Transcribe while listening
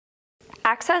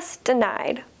Access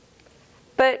denied.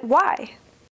 But why?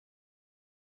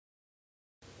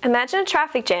 Imagine a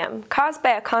traffic jam caused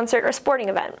by a concert or sporting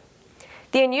event.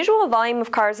 The unusual volume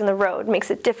of cars on the road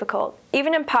makes it difficult,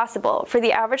 even impossible, for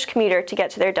the average commuter to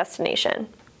get to their destination.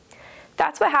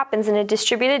 That's what happens in a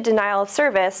distributed denial of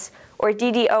service, or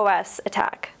DDoS,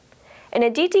 attack. In a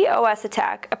DDoS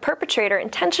attack, a perpetrator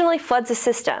intentionally floods a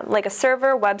system, like a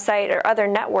server, website, or other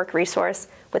network resource,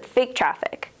 with fake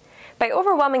traffic. By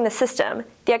overwhelming the system,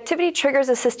 the activity triggers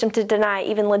the system to deny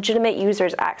even legitimate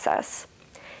users access.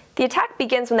 The attack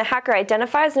begins when the hacker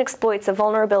identifies and exploits a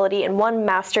vulnerability in one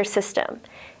master system,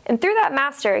 and through that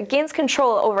master, it gains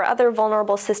control over other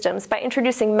vulnerable systems by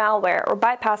introducing malware or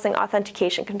bypassing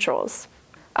authentication controls.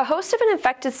 A host of an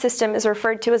infected system is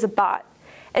referred to as a bot,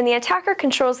 and the attacker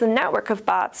controls the network of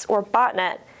bots, or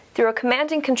botnet, through a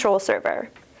command and control server.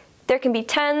 There can be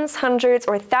tens, hundreds,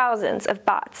 or thousands of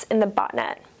bots in the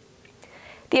botnet.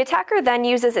 The attacker then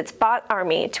uses its bot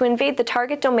army to invade the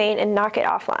target domain and knock it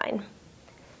offline.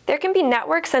 There can be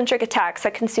network-centric attacks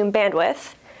that consume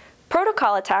bandwidth,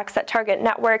 protocol attacks that target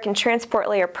network and transport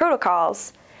layer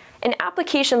protocols, and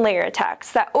application layer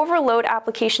attacks that overload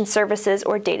application services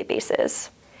or databases.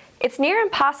 It's near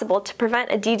impossible to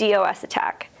prevent a DDoS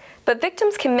attack, but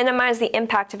victims can minimize the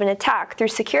impact of an attack through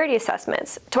security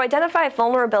assessments to identify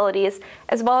vulnerabilities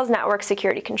as well as network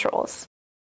security controls.